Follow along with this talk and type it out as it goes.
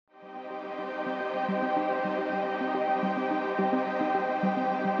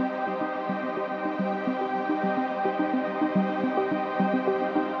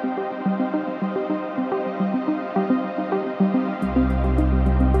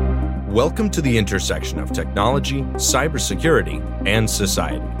Welcome to the intersection of technology, cybersecurity, and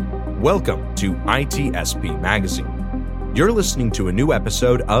society. Welcome to ITSP Magazine. You're listening to a new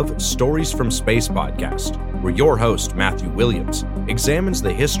episode of Stories from Space podcast, where your host, Matthew Williams, examines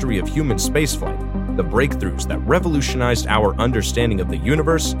the history of human spaceflight, the breakthroughs that revolutionized our understanding of the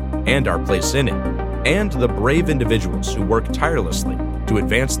universe and our place in it, and the brave individuals who work tirelessly to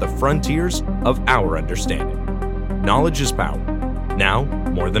advance the frontiers of our understanding. Knowledge is power, now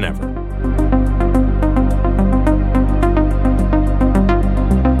more than ever.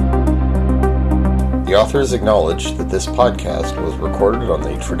 The authors acknowledge that this podcast was recorded on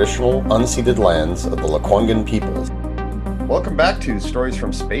the traditional, unceded lands of the Lekwungen peoples. Welcome back to Stories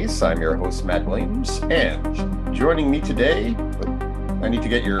from Space. I'm your host, Matt Williams, and joining me today, I need to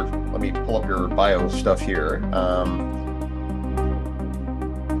get let me pull up your bio stuff here,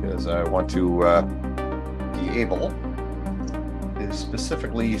 because I want to be able to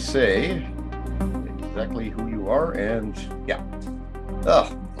specifically say exactly who you are, and yeah.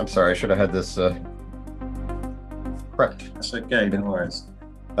 Oh, I'm sorry, I should have had this prepped. That's okay, no worries.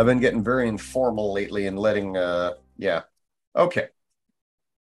 I've been getting very informal lately and letting, okay.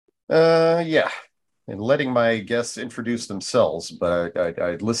 And letting my guests introduce themselves, but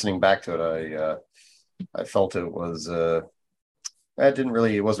I listening back to it, I felt it was, it wasn't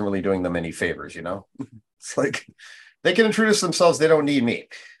really doing them any favors, you know? It's like, they can introduce themselves, they don't need me.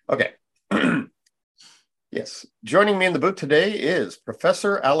 Okay. Yes. Joining me in the booth today is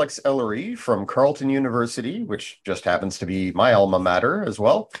Professor Alex Ellery from Carleton University, which just happens to be my alma mater as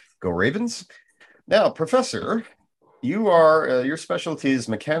well. Go Ravens. Now, Professor, your specialty is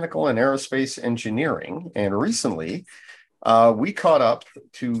mechanical and aerospace engineering. And recently, we caught up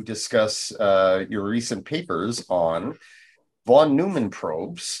to discuss your recent papers on von Neumann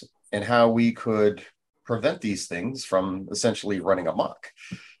probes and how we could prevent these things from essentially running amok.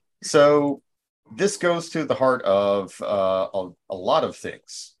 So this goes to the heart of a lot of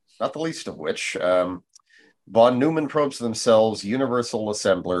things, not the least of which von Neumann probes themselves, universal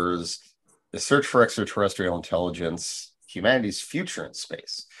assemblers, the search for extraterrestrial intelligence, humanity's future in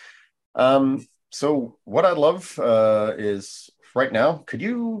space. So what I'd love is right now, could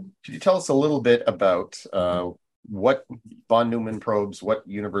you tell us a little bit about what von Neumann probes, what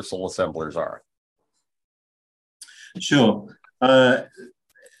universal assemblers are? Sure.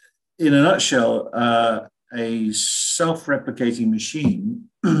 In a nutshell, a self-replicating machine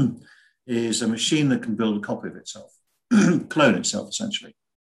is a machine that can build a copy of itself, clone itself, essentially.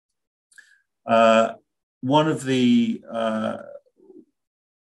 One of the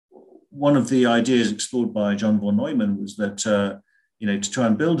ideas explored by John von Neumann was that to try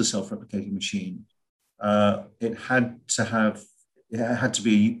and build a self-replicating machine, it had to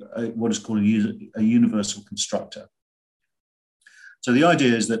be what is called a universal constructor. So the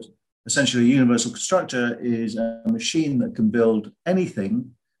idea is that essentially a universal constructor is a machine that can build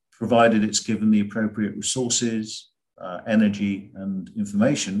anything, provided it's given the appropriate resources, energy, and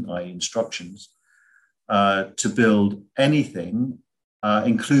information, i.e. instructions, to build anything,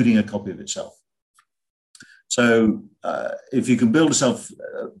 including a copy of itself. So if you can build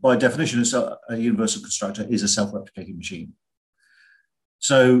by definition, a universal constructor is a self-replicating machine.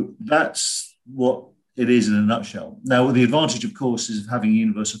 So that's what it is in a nutshell. Now, the advantage, of course, is of having a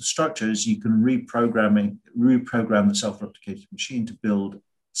universal constructor is you can reprogram the self-replicating machine to build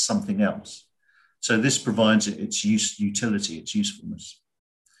something else. So this provides it its utility, its usefulness.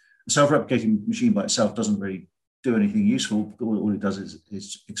 A self-replicating machine by itself doesn't really do anything useful. All it does is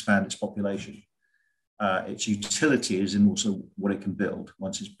expand its population. Its utility is in also what it can build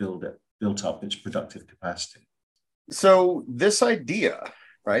once it's built up its productive capacity. So this idea,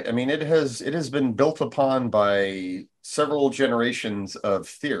 right? I mean, it has been built upon by several generations of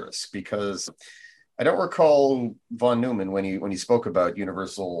theorists, because I don't recall von Neumann when he spoke about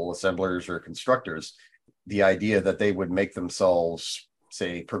universal assemblers or constructors, the idea that they would make themselves,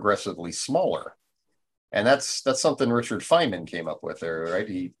 say, progressively smaller. And that's something Richard Feynman came up with there, right?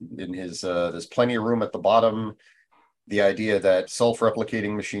 There's plenty of room at the bottom. The idea that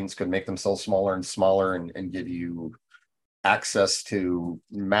self-replicating machines could make themselves smaller and smaller and give you access to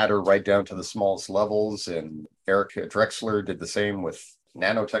matter right down to the smallest levels. And Eric Drexler did the same with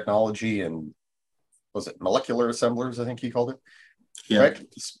nanotechnology and was it molecular assemblers, I think he called it. Yeah. Right?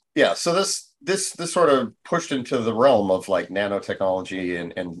 Yeah. So this sort of pushed into the realm of like nanotechnology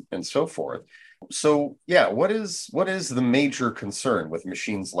and so forth. So yeah, what is the major concern with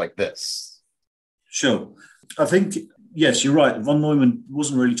machines like this? Sure. I think, yes, you're right. Von Neumann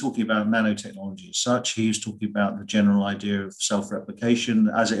wasn't really talking about nanotechnology as such. He was talking about the general idea of self-replication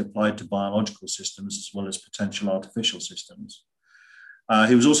as it applied to biological systems as well as potential artificial systems.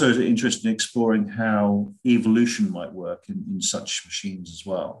 He was also interested in exploring how evolution might work in such machines as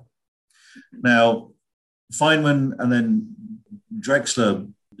well. Now, Feynman and then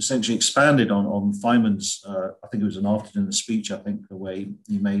Drexler essentially expanded on Feynman's, I think it was an afternoon speech, I think, the way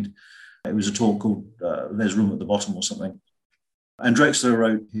he made. It was a talk called There's Room at the Bottom or something. And Drexler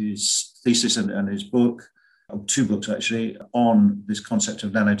wrote his thesis and his book, two books actually, on this concept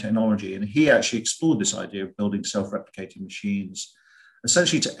of nanotechnology. And he actually explored this idea of building self-replicating machines,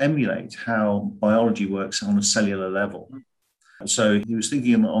 essentially to emulate how biology works on a cellular level. So he was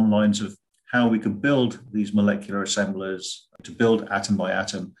thinking on lines of how we could build these molecular assemblers to build atom by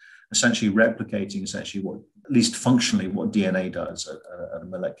atom, essentially replicating what, at least functionally, what DNA does at a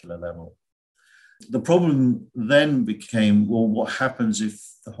molecular level. The problem then became, well, what happens if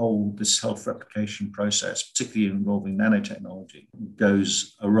this self-replication process, particularly involving nanotechnology,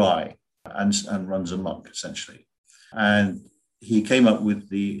 goes awry and runs amok, essentially? And he came up with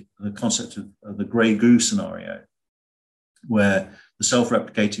the concept of the grey goo scenario, where the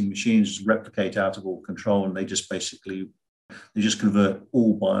self-replicating machines replicate out of all control, and they just convert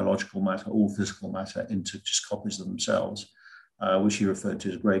all biological matter, all physical matter, into just copies of themselves, which he referred to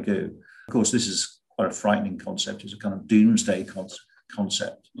as grey goo. Of course, this is quite a frightening concept. It's a kind of doomsday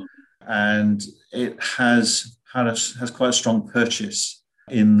concept, and it has quite a strong purchase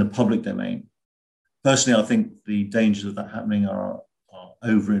in the public domain. Personally, I think the dangers of that happening are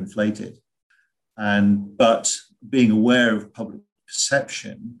overinflated, but being aware of public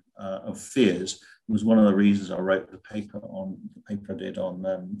perception of fears was one of the reasons I wrote the paper I did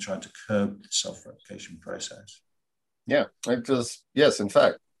on trying to curb the self-replication process. Yeah, yes, in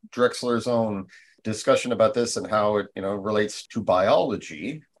fact, Drexler's own discussion about this and how it relates to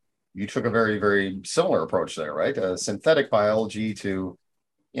biology, you took a very, very similar approach there, right? Synthetic biology to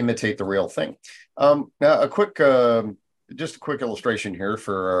imitate the real thing. Now, just a quick illustration here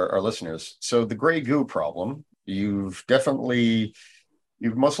for our listeners. So the gray goo problem, you've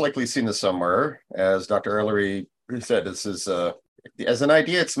most likely seen this somewhere. As Dr. Ellery said, this is as an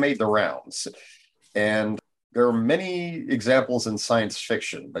idea, it's made the rounds. And there are many examples in science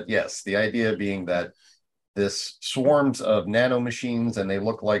fiction, but yes, the idea being that this swarms of nanomachines and they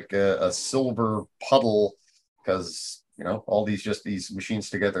look like a silver puddle because, all these machines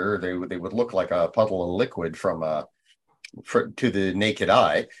together, they would look like a puddle of liquid to the naked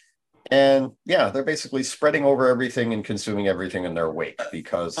eye. And yeah, they're basically spreading over everything and consuming everything in their wake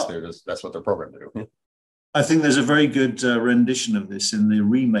because that's what they're programmed to do. I think there's a very good rendition of this in the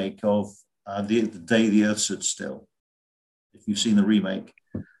remake of the Day the Earth Stood Still. If you've seen the remake,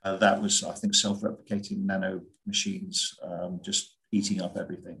 that was, I think, self-replicating nano machines just eating up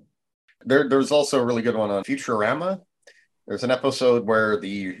everything. There's also a really good one on Futurama. There's an episode where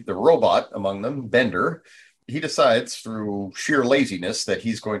the robot among them, Bender, he decides through sheer laziness that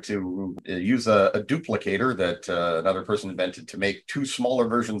he's going to use a duplicator that another person invented to make two smaller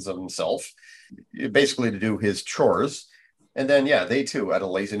versions of himself, basically to do his chores. And then, yeah, they too, out of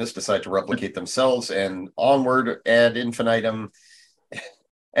laziness, decide to replicate themselves and onward ad infinitum.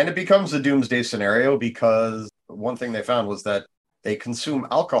 And it becomes a doomsday scenario because one thing they found was that they consume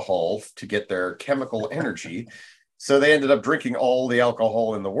alcohol to get their chemical energy. So they ended up drinking all the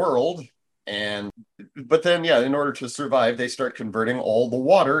alcohol in the world. But then, yeah, in order to survive, they start converting all the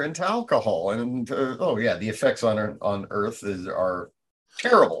water into alcohol. And the effects on Earth are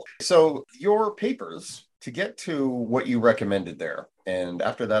terrible. So your papers, to get to what you recommended there, and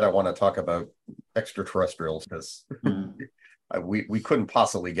after that, I want to talk about extraterrestrials because we couldn't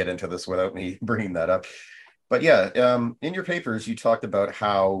possibly get into this without me bringing that up. But yeah, in your papers, you talked about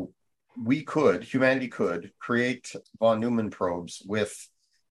how humanity could create von Neumann probes with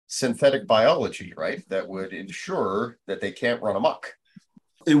synthetic biology, right? That would ensure that they can't run amok.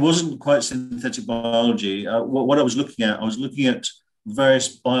 It wasn't quite synthetic biology. What I was looking at various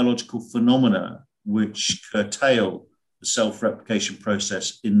biological phenomena which curtail the self-replication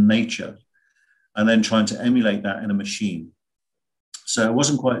process in nature, and then trying to emulate that in a machine. So it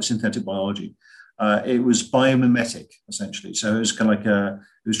wasn't quite synthetic biology. It was biomimetic, essentially. So it was kind of like it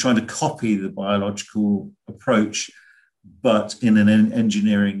was trying to copy the biological approach, but in an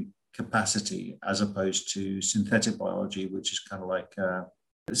engineering capacity, as opposed to synthetic biology, which is kind of like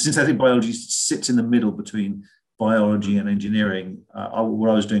synthetic biology sits in the middle between biology and engineering.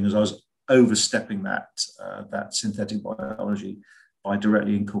 What I was doing is I was overstepping that synthetic biology by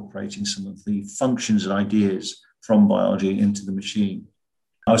directly incorporating some of the functions and ideas from biology into the machine.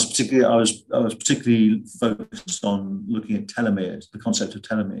 I was particularly focused on looking at telomeres, the concept of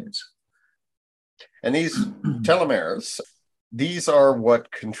telomeres. And these telomeres, these are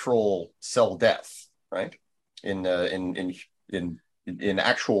what control cell death, right? In in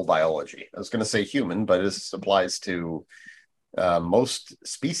actual biology. I was going to say human, but this applies to most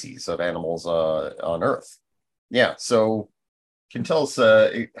species of animals on Earth. Yeah, so can you tell us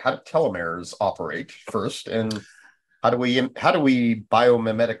how do telomeres operate first, and how do we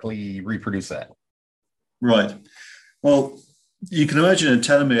biomimetically reproduce that? Right. Well, you can imagine a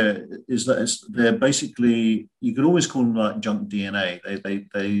telomere is that they're basically, you could always call them like junk DNA.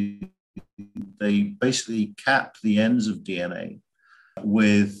 They basically cap the ends of DNA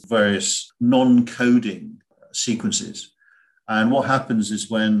with various non-coding sequences. And what happens is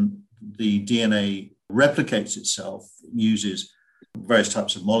when the DNA replicates itself, uses various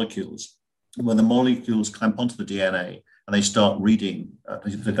types of molecules. When the molecules clamp onto the DNA and they start reading,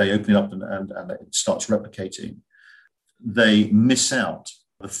 they open it up and it starts replicating, they miss out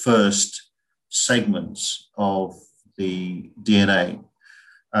the first segments of the DNA.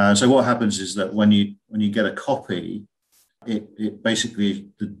 So what happens is that when you get a copy, it basically,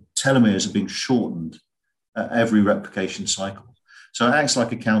 the telomeres are being shortened at every replication cycle. So it acts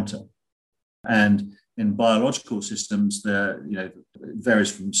like a counter. And in biological systems, it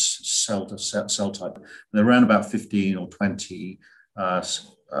varies from cell to cell type. They're around about 15 or 20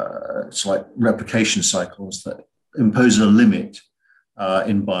 replication cycles that impose a limit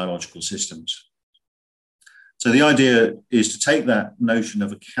in biological systems. So the idea is to take that notion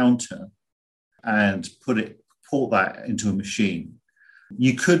of a counter and port that into a machine.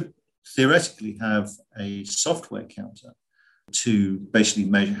 You could theoretically have a software counter to basically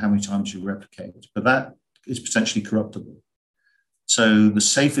measure how many times you replicate, but that is potentially corruptible. So the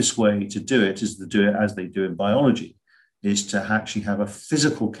safest way to do it is to do it as they do in biology, is to actually have a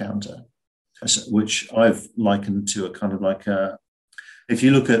physical counter, which I've likened to a kind of like if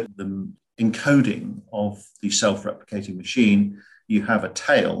you look at the encoding of the self-replicating machine, you have a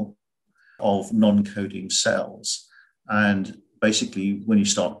tail of non-coding cells. And basically, when you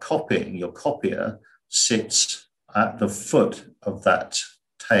start copying, your copier sits at the foot of that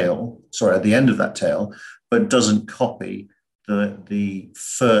tail, at the end of that tail, but doesn't copy the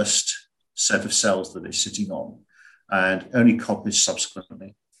first set of cells that it's sitting on, and only copies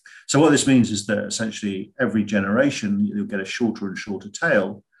subsequently. So what this means is that essentially every generation, you'll get a shorter and shorter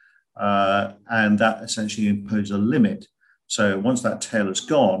tail, and that essentially imposes a limit. So once that tail is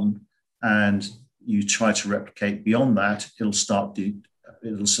gone and you try to replicate beyond that, it'll start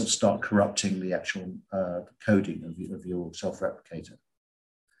corrupting the actual coding of your self-replicator.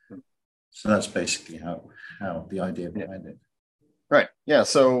 So that's basically how the idea behind it. Right. Yeah.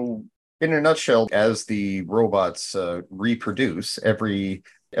 So in a nutshell, as the robots reproduce, every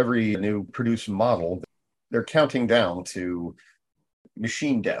new produced model, they're counting down to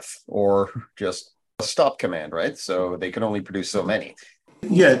machine death or just a stop command, right? So they can only produce so many.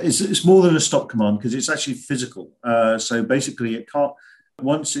 Yeah, it's more than a stop command because it's actually physical. So basically, it can't.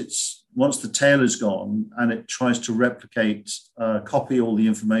 Once the tail is gone and it tries to replicate, copy all the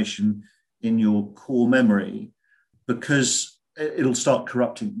information in your core memory, because it'll start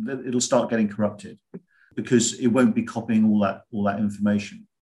corrupting. It'll start getting corrupted because it won't be copying all that information,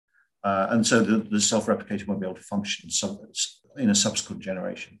 and so the self-replicator won't be able to function in a subsequent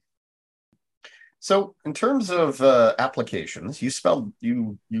generation. So, in terms of applications,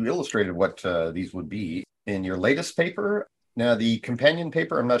 you illustrated what these would be in your latest paper. Now, the companion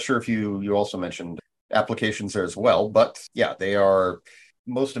paper, I'm not sure if you also mentioned applications there as well, but yeah, they are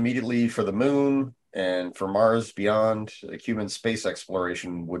most immediately for the moon and for Mars beyond. Human space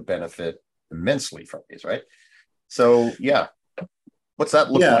exploration would benefit immensely from these, right? So, yeah, what's that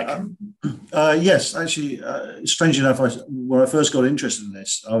look like? Yes, actually, strange enough, when I first got interested in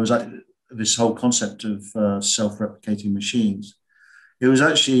this, I was this whole concept of self-replicating machines. It was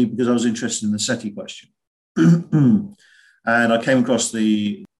actually because I was interested in the SETI question. And I came across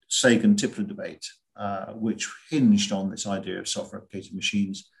the Sagan-Tipler debate, which hinged on this idea of self-replicating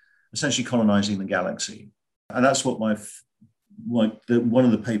machines essentially colonizing the galaxy. And that's what one of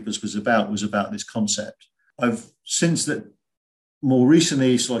the papers was about this concept. I've since that more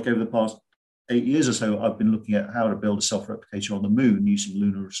recently, so like over the past 8 years or so, I've been looking at how to build a self-replicator on the moon using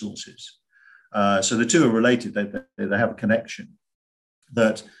lunar resources. So the two are related. They have a connection.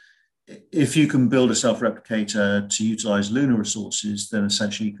 That if you can build a self-replicator to utilize lunar resources, then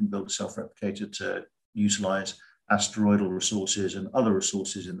essentially you can build a self-replicator to utilize asteroidal resources and other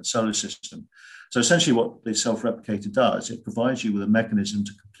resources in the solar system. So essentially what the self-replicator does, it provides you with a mechanism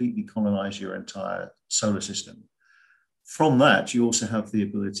to completely colonize your entire solar system. From that, you also have the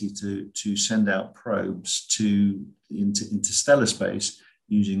ability to send out probes to interstellar space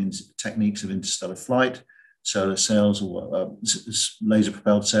using techniques of interstellar flight, solar sails or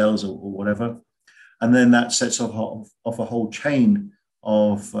laser-propelled sails or whatever. And then that sets off a whole chain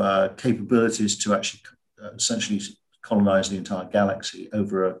of capabilities to actually essentially colonize the entire galaxy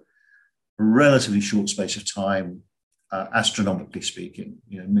over a relatively short space of time, astronomically speaking,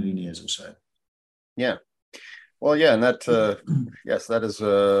 a million years or so. Yeah. Well, yeah, and that, yes, that is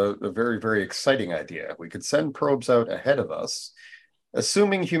a very, very exciting idea. We could send probes out ahead of us,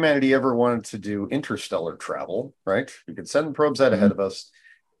 assuming humanity ever wanted to do interstellar travel, right? We could send probes out ahead of us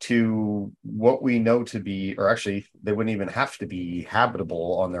to what we know to be, or actually, they wouldn't even have to be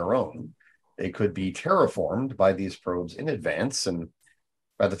habitable on their own. They could be terraformed by these probes in advance, and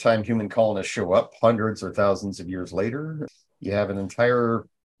by the time human colonists show up, hundreds or thousands of years later, you have an entire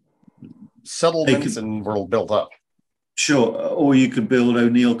settlements and world built up. Sure, or you could build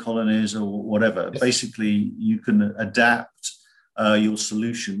O'Neill colonies or whatever. Yes. Basically, you can adapt your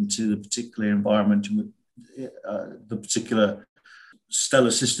solution to the particular environment, the particular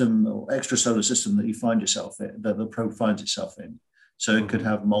stellar system or extrasolar system that you find yourself in, that the probe finds itself in. So it could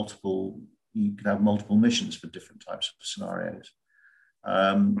have multiple. You could have multiple missions for different types of scenarios.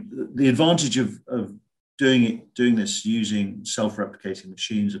 The advantage of doing this using self-replicating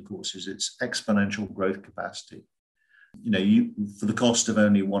machines, of course, is its exponential growth capacity. For the cost of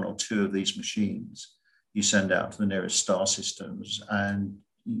only one or two of these machines, you send out to the nearest star systems, and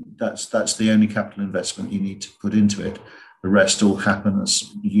that's the only capital investment you need to put into it. The rest all happen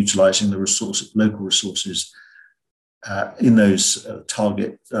as utilizing the local resources in those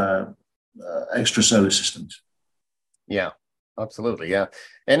target extrasolar systems. Yeah. Absolutely, yeah.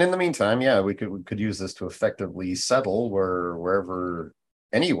 And in the meantime, yeah, we could use this to effectively settle wherever,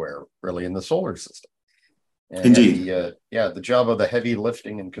 anywhere, really, in the solar system. And indeed. The job of the heavy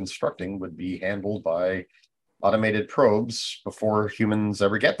lifting and constructing would be handled by automated probes before humans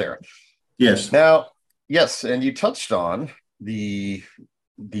ever get there. Yes. Now, yes, and you touched on the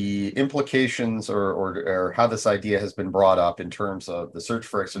implications or how this idea has been brought up in terms of the search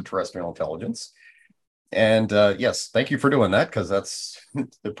for extraterrestrial intelligence. And yes, thank you for doing that, because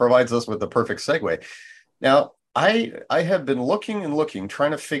it provides us with the perfect segue. Now, I have been looking,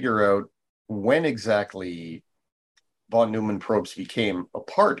 trying to figure out when exactly von Neumann probes became a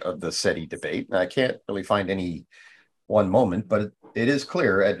part of the SETI debate. And I can't really find any one moment, but it is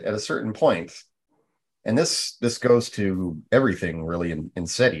clear at a certain point. And this goes to everything really in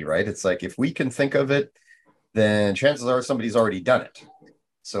SETI, right? It's like, if we can think of it, then chances are somebody's already done it.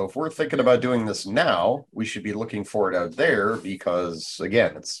 So if we're thinking about doing this now, we should be looking for it out there, because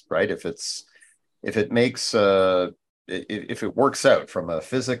again, it's right. If it works out from a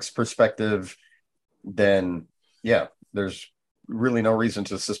physics perspective, then yeah, there's really no reason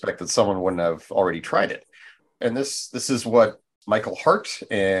to suspect that someone wouldn't have already tried it. And this is what Michael Hart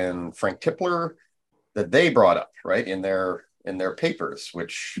and Frank Tipler, that they brought up, right, in their papers,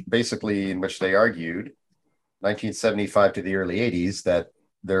 in which they argued 1975 to the early 80s that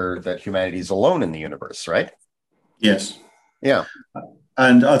humanity's alone in the universe, right? Yes. Yeah.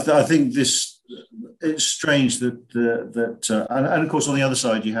 And I think it's strange that and of course on the other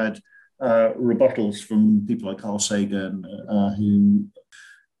side you had rebuttals from people like Carl Sagan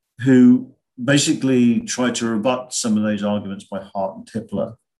who basically tried to rebut some of those arguments by Hart and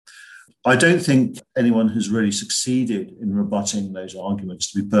Tipler. I don't think anyone has really succeeded in rebutting those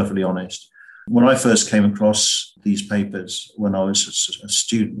arguments, to be perfectly honest. When I first came across these papers when I was a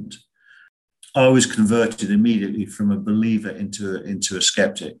student, I was converted immediately from a believer into a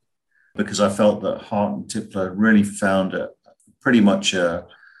skeptic, because I felt that Hart and Tipler really found pretty much a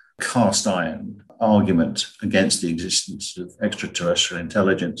cast iron argument against the existence of extraterrestrial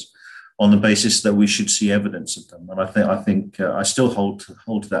intelligence on the basis that we should see evidence of them. And I still hold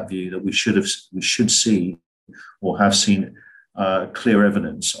to that view that we should see or have seen clear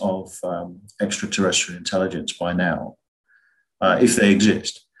evidence of extraterrestrial intelligence by now, if they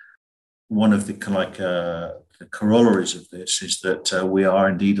exist. One of the corollaries of this is that we are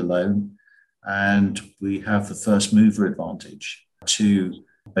indeed alone, and we have the first mover advantage to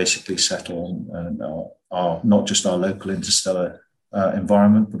basically settle on not just our local interstellar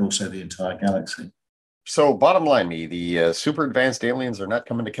environment, but also the entire galaxy. So bottom line, the super advanced aliens are not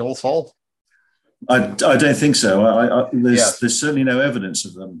coming to kill us all? I don't think so. There's certainly no evidence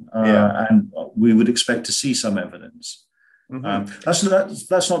of them, and we would expect to see some evidence. Mm-hmm.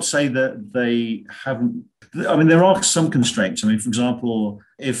 That's not to say that they haven't. I mean, there are some constraints. I mean, for example,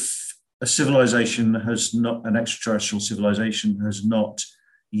 if an extraterrestrial civilization has not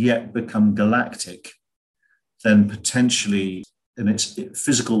yet become galactic, then potentially, and its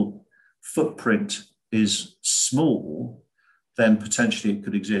physical footprint is small, then potentially it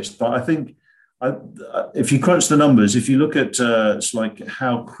could exist. But I think if you crunch the numbers, if you look at it's like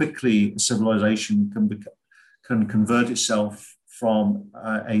how quickly civilization can convert itself from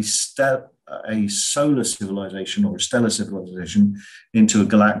a solar civilization or a stellar civilization into a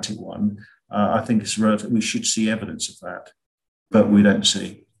galactic one, I think it's relative. We should see evidence of that, but we don't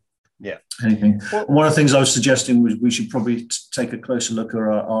see anything. Well, one of the things I was suggesting was we should probably take a closer look at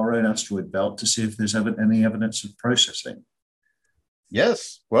our own asteroid belt to see if there's any evidence of processing.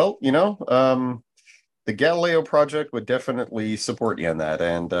 Yes. Well, the Galileo project would definitely support you on that,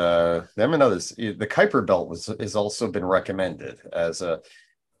 and them and others. The Kuiper belt has also been recommended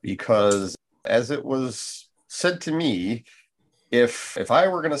because, as it was said to me, if I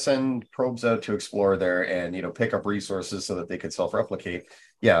were going to send probes out to explore there and pick up resources so that they could self-replicate,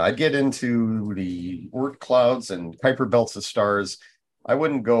 I'd get into the Oort clouds and Kuiper belts of stars. I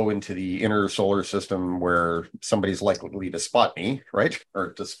wouldn't go into the inner solar system where somebody's likely to spot me, right?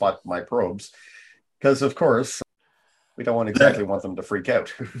 Or to spot my probes. Because, of course, we don't want them to freak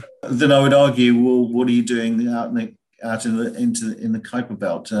out. Then I would argue, well, what are you doing out in the Kuiper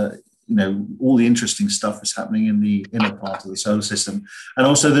belt? All the interesting stuff is happening in the inner part of the solar system, and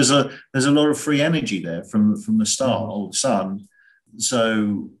also there's a lot of free energy there from the star or the sun.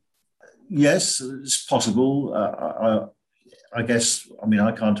 So, yes, it's possible. I guess. I mean,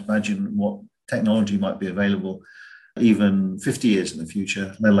 I can't imagine what technology might be available even 50 years in the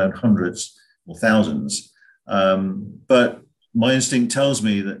future, let alone hundreds or thousands. But my instinct tells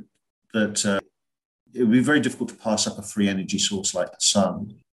me that it would be very difficult to pass up a free energy source like the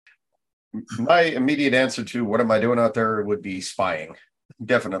sun. My immediate answer to what am I doing out there would be spying,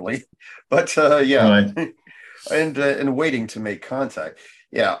 definitely. But right. and waiting to make contact.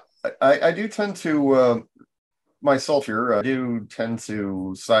 Yeah, I do tend to myself here. I do tend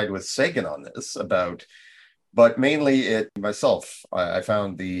to side with Sagan on this but mainly I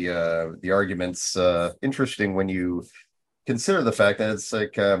found the arguments interesting when you consider the fact that it's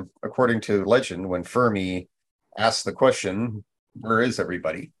like, according to legend, when Fermi asked the question, where is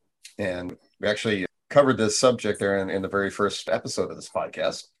everybody? And we actually covered this subject there in the very first episode of this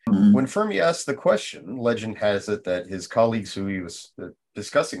podcast. Mm-hmm. When Fermi asked the question, legend has it that his colleagues who he was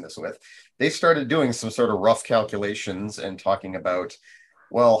discussing this with, they started doing some sort of rough calculations and talking about,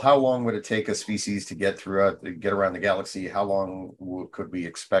 well, how long would it take a species to get around the galaxy? How long could we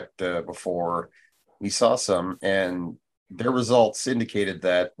expect before we saw some? And their results indicated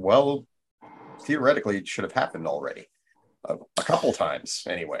that, well, theoretically, it should have happened already. A couple times,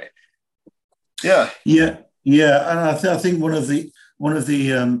 anyway. Yeah. And I think one of the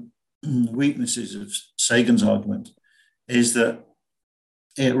weaknesses of Sagan's argument is that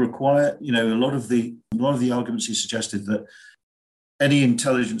it required, a lot of the arguments he suggested that any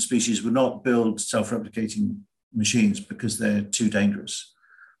intelligent species would not build self-replicating machines because they're too dangerous.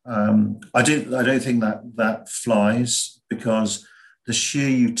 I don't think that flies, because the sheer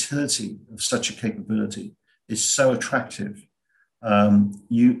utility of such a capability is so attractive.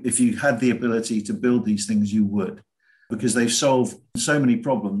 If you had the ability to build these things, you would, because they've solved so many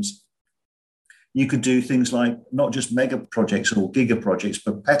problems. You could do things like not just mega projects or giga projects,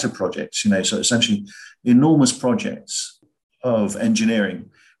 but peta projects, so essentially enormous projects of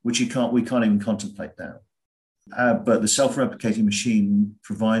engineering, which we can't even contemplate now. But the self-replicating machine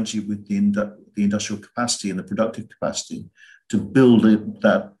provides you with the industrial capacity and the productive capacity to build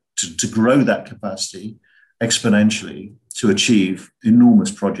to grow that capacity exponentially to achieve enormous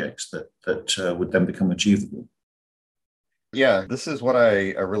projects that would then become achievable. Yeah, this is what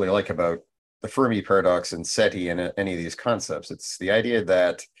I really like about the Fermi paradox and SETI and any of these concepts. It's the idea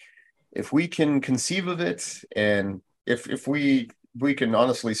that if we can conceive of it, and if we can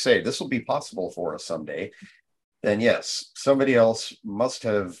honestly say this will be possible for us someday, then yes, somebody else must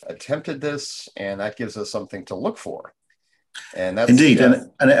have attempted this, and that gives us something to look for. And that's indeed,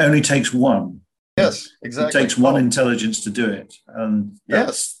 and it only takes one. Yes, exactly. It takes one intelligence to do it. And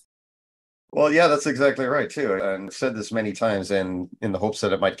yes. Well, yeah, that's exactly right, too. And I've said this many times, and in the hopes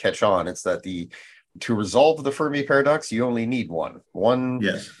that it might catch on, it's that to resolve the Fermi paradox, you only need one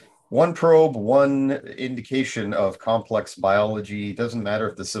probe, one indication of complex biology. It doesn't matter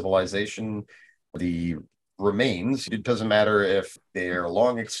if the civilization, the remains, it doesn't matter if they're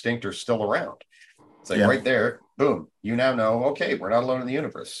long extinct or still around. It's like right there, boom, you now know, okay, we're not alone in the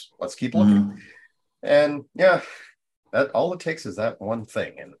universe. Let's keep looking. Mm-hmm. And that all it takes is that one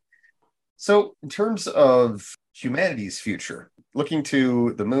thing. And so in terms of humanity's future, looking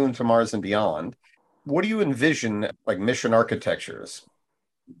to the moon, to Mars and beyond, what do you envision like mission architectures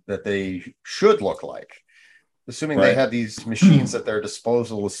that they should look like? Assuming they had these machines at their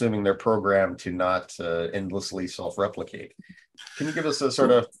disposal, assuming they're programmed to not endlessly self-replicate. Can you give us a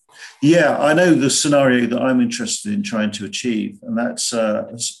sort of... Yeah, I know the scenario that I'm interested in trying to achieve, and that's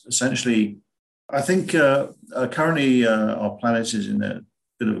essentially, I think currently our planet is in a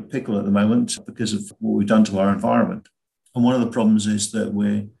bit of a pickle at the moment because of what we've done to our environment. And one of the problems is that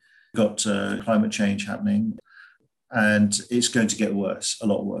we've got climate change happening, and it's going to get worse, a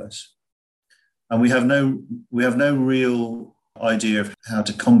lot worse. And we have no real idea of how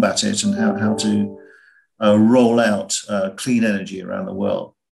to combat it and how to roll out clean energy around the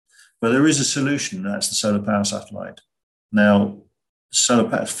world. But there is a solution, and that's the solar power satellite. Now,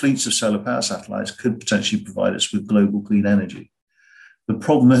 fleets of solar power satellites could potentially provide us with global clean energy. The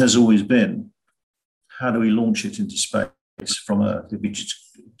problem has always been, how do we launch it into space from Earth? It'd be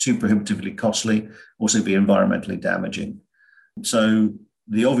too prohibitively costly, also be environmentally damaging. So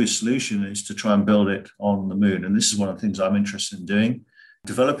the obvious solution is to try and build it on the moon. And this is one of the things I'm interested in doing,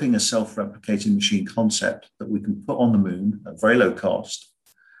 developing a self-replicating machine concept that we can put on the moon at very low cost.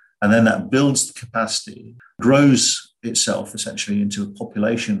 And then that builds the capacity, grows itself essentially into a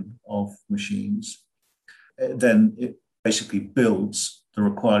population of machines. Then it basically builds the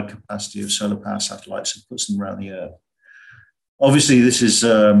required capacity of solar power satellites and puts them around the Earth. Obviously, this is,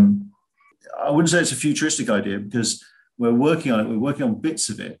 I wouldn't say it's a futuristic idea because we're working on it. We're working on bits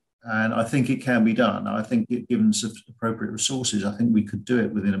of it. And I think it can be done. I think given some appropriate resources, I think we could do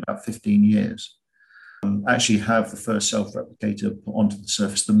it within about 15 years. Actually have the first self-replicator put onto the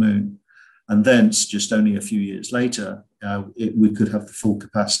surface of the moon. And thence, just only a few years later, we could have the full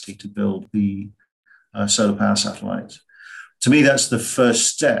capacity to build the solar power satellites. To me, that's the first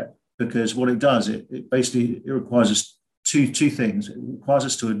step, because what it does, it basically requires us two things. It requires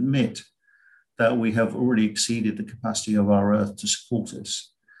us to admit that we have already exceeded the capacity of our Earth to support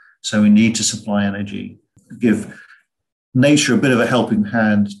us. So we need to supply energy, give nature a bit of a helping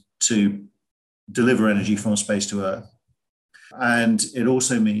hand to deliver energy from space to Earth. And it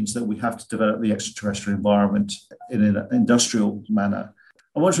also means that we have to develop the extraterrestrial environment in an industrial manner.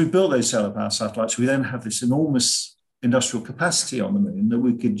 And once we've built those solar power satellites, we then have this enormous industrial capacity on the moon that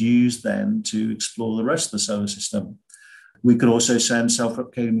we could use then to explore the rest of the solar system. We could also send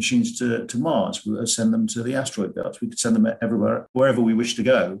self-replicating machines to Mars. We would send them to the asteroid belts. We could send them everywhere, wherever we wish to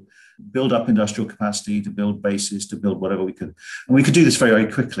go, build up industrial capacity to build bases, to build whatever we could. And we could do this very,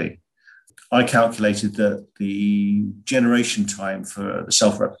 very quickly. I calculated that the generation time for the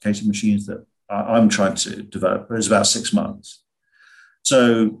self-replicating machines that I'm trying to develop is about 6 months.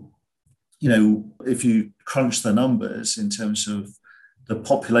 So, if you crunch the numbers in terms of the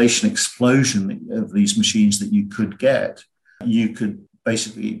population explosion of these machines that you could get, you could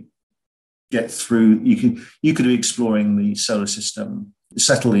basically get through, you could be exploring the solar system,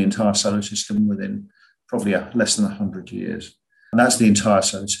 settle the entire solar system within probably less than 100 years. And that's the entire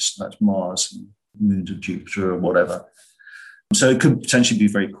solar system. That's Mars and moons of Jupiter or whatever. So it could potentially be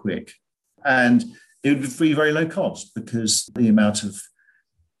very quick. And it would be very low cost because the amount of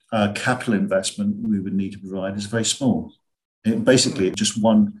capital investment we would need to provide is very small. Basically, just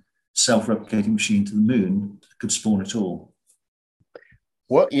one self-replicating machine to the moon could spawn it all.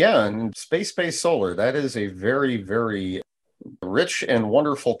 Well, yeah, and space-based solar, that is a very, very rich and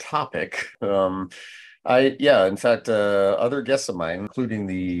wonderful topic. In fact, other guests of mine, including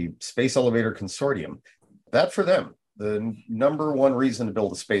the Space Elevator Consortium, that for them, the number one reason to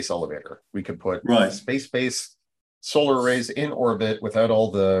build a space elevator, we could put space-based solar arrays in orbit without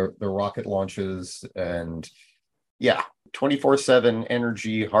all the rocket launches and 24/7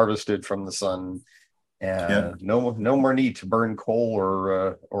 energy harvested from the sun. No more need to burn coal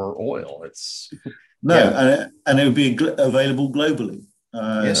or oil. It's and it would be available globally.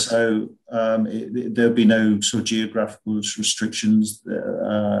 So there'd be no sort of geographical restrictions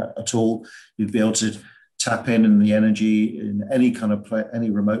at all. You'd be able to tap in the energy in any kind of any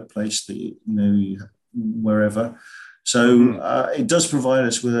remote place that wherever. So it does provide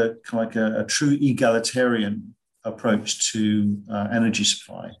us with a kind of like a true egalitarian approach to energy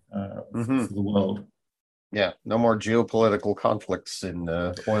supply for the world. Yeah, no more geopolitical conflicts in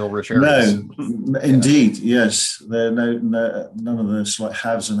oil-rich areas. No, indeed, yes. There are none of the sort of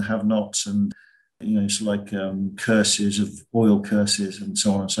haves and have-nots, and curses of oil curses and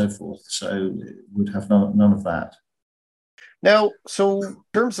so on and so forth. So it would have none of that. Now, so in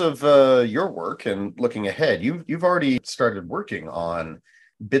terms of your work and looking ahead, you've already started working on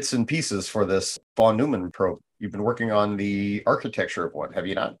bits and pieces for this von Neumann probe. You've been working on the architecture of one, have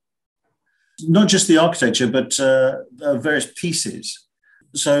you not? Not just the architecture, but various pieces.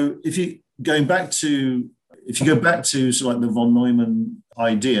 So if you go back to sort of like the von Neumann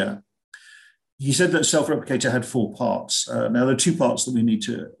idea, he said that self-replicator had four parts. Now, there are two parts of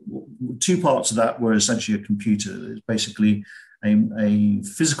that were essentially a computer. It's basically a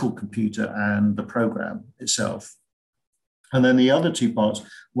physical computer and the program itself. And then the other two parts,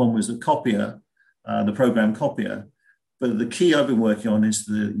 one was the copier, the program copier. But the key I've been working on is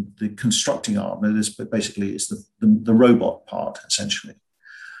the constructing arm. But basically, it's the robot part, essentially.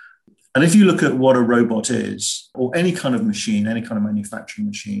 And if you look at what a robot is, or any kind of machine, any kind of manufacturing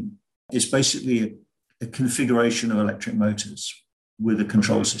machine, it's basically a configuration of electric motors with a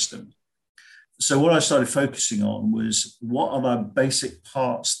control system. So what I started focusing on was what are the basic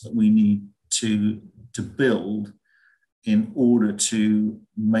parts that we need to build in order to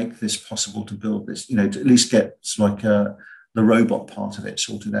make this possible to build this, to at least get the robot part of it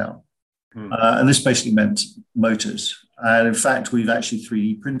sorted out. And this basically meant motors. And in fact, we've actually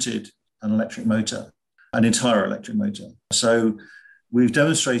 3D printed an electric motor, an entire electric motor. So we've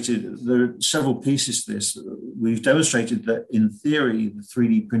demonstrated, there are several pieces to this. We've demonstrated that in theory, the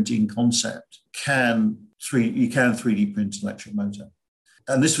 3D printing concept you can 3D print an electric motor.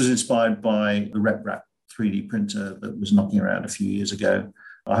 And this was inspired by the RepRap 3D printer that was knocking around a few years ago.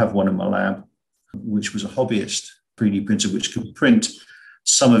 I have one in my lab, which was a hobbyist 3D printer, which could print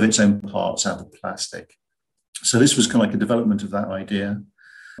some of its own parts out of plastic. So this was kind of like a development of that idea.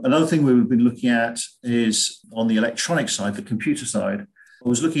 Another thing we've been looking at is on the electronic side, the computer side. I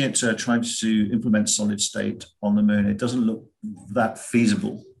was looking at trying to implement solid state on the moon. It doesn't look that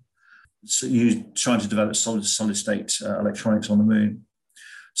feasible. So you're trying to develop solid state electronics on the moon.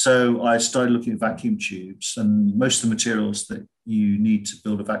 So I started looking at vacuum tubes, and most of the materials that you need to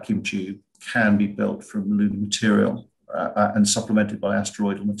build a vacuum tube can be built from lunar material and supplemented by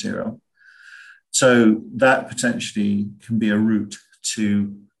asteroidal material. So that potentially can be a route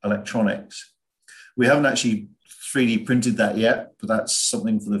to electronics. We haven't actually 3D printed that yet, but that's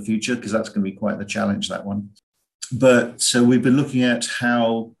something for the future because that's going to be quite the challenge, that one. But so we've been looking at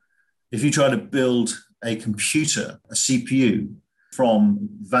how if you try to build a computer, a CPU, from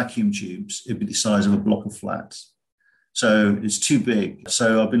vacuum tubes, it'd be the size of a block of flats. So it's too big.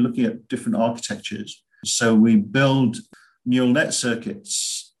 So I've been looking at different architectures. So we build neural net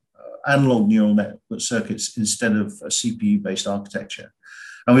circuits, analog neural net circuits instead of a CPU-based architecture.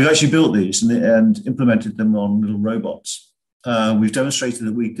 And we've actually built these and implemented them on little robots. We've demonstrated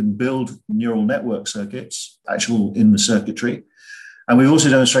that we can build neural network circuits, actual in the circuitry. And we've also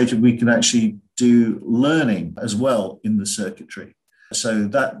demonstrated we can actually do learning as well in the circuitry. So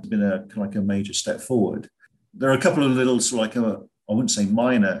that's been like a major step forward. There are a couple of little I wouldn't say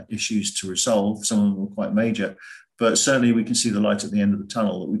minor issues to resolve. Some of them are quite major, but certainly we can see the light at the end of the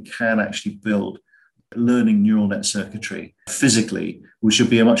tunnel that we can actually build learning neural net circuitry physically, which should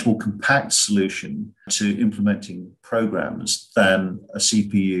be a much more compact solution to implementing programs than a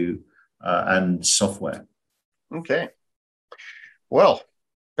CPU and software. Okay. Well,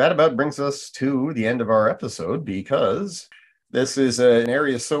 that about brings us to the end of our episode because this is an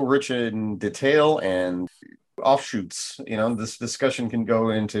area so rich in detail and offshoots. This discussion can go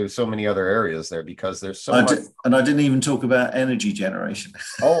into so many other areas there because there's so much. And I didn't even talk about energy generation.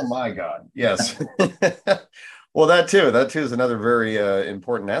 Oh my God. Yes. Well, that too is another very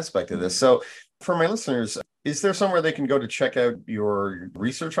important aspect of this. So for my listeners, is there somewhere they can go to check out your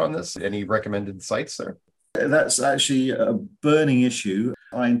research on this? Any recommended sites there? That's actually a burning issue.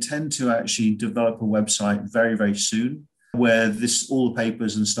 I intend to actually develop a website very, very soon where all the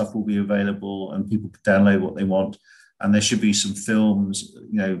papers and stuff will be available and people can download what they want. And there should be some films,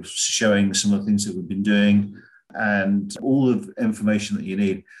 showing some of the things that we've been doing and all of the information that you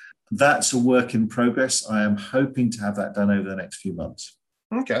need. That's a work in progress. I am hoping to have that done over the next few months.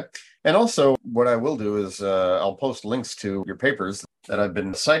 Okay. And also what I will do is I'll post links to your papers that I've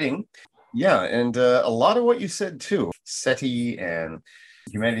been citing. Yeah. And a lot of what you said too, SETI and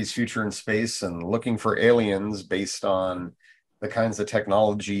humanity's future in space and looking for aliens based on the kinds of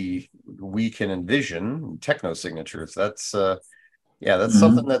technology we can envision, technosignatures. That's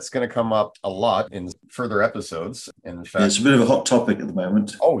something that's going to come up a lot in further episodes. And in fact, it's a bit of a hot topic at the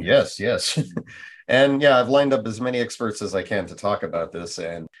moment. Oh, yes. And yeah, I've lined up as many experts as I can to talk about this,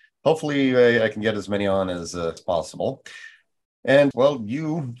 and hopefully I can get as many on as possible. And well,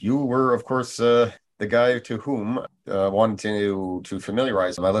 you were, of course, the guy to whom wanted to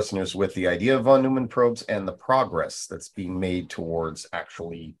familiarize my listeners with the idea of von Neumann probes and the progress that's being made towards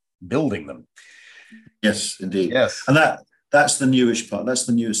actually building them. Yes, indeed. Yes. And that's the newest part. That's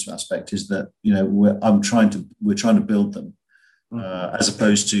the newest aspect is that, we're trying to build them as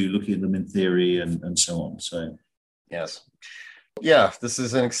opposed to looking at them in theory and so on. So, yes. Yeah, this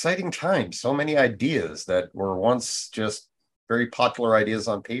is an exciting time. So many ideas that were once just very popular ideas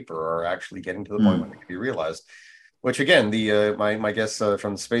on paper are actually getting to the point where they can be realized. Which again, the my guess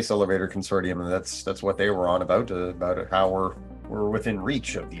from the Space Elevator Consortium, that's what they were on about how we're within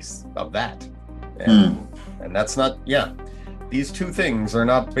reach of that, and that's not These two things are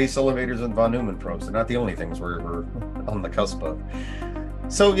not space elevators and von Neumann probes. They're not the only things we're on the cusp of.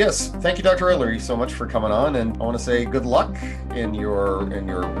 So yes, thank you, Dr. Ellery, so much for coming on, and I want to say good luck in your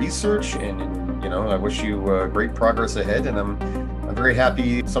research, and I wish you great progress ahead. And I'm very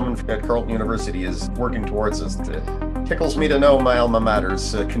happy someone at Carleton University is working towards this. It tickles me to know my alma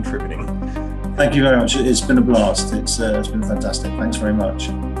mater's contributing. Thank you very much. It's been a blast. It's been fantastic. Thanks very much.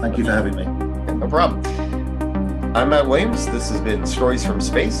 Thank you for having me. No problem. I'm Matt Williams. This has been Stories from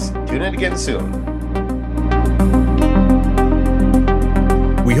Space. Tune in again soon.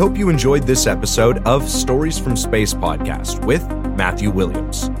 We hope you enjoyed this episode of Stories from Space podcast with Matthew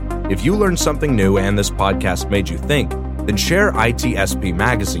Williams. If you learned something new and this podcast made you think, then share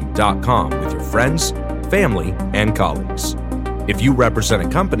itspmagazine.com with your friends, family, and colleagues. If you represent a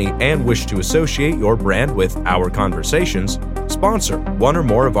company and wish to associate your brand with our conversations, sponsor one or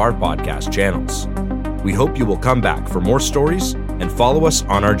more of our podcast channels. We hope you will come back for more stories and follow us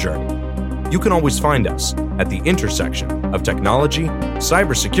on our journey. You can always find us at the intersection of technology,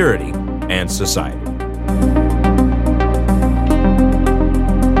 cybersecurity, and society.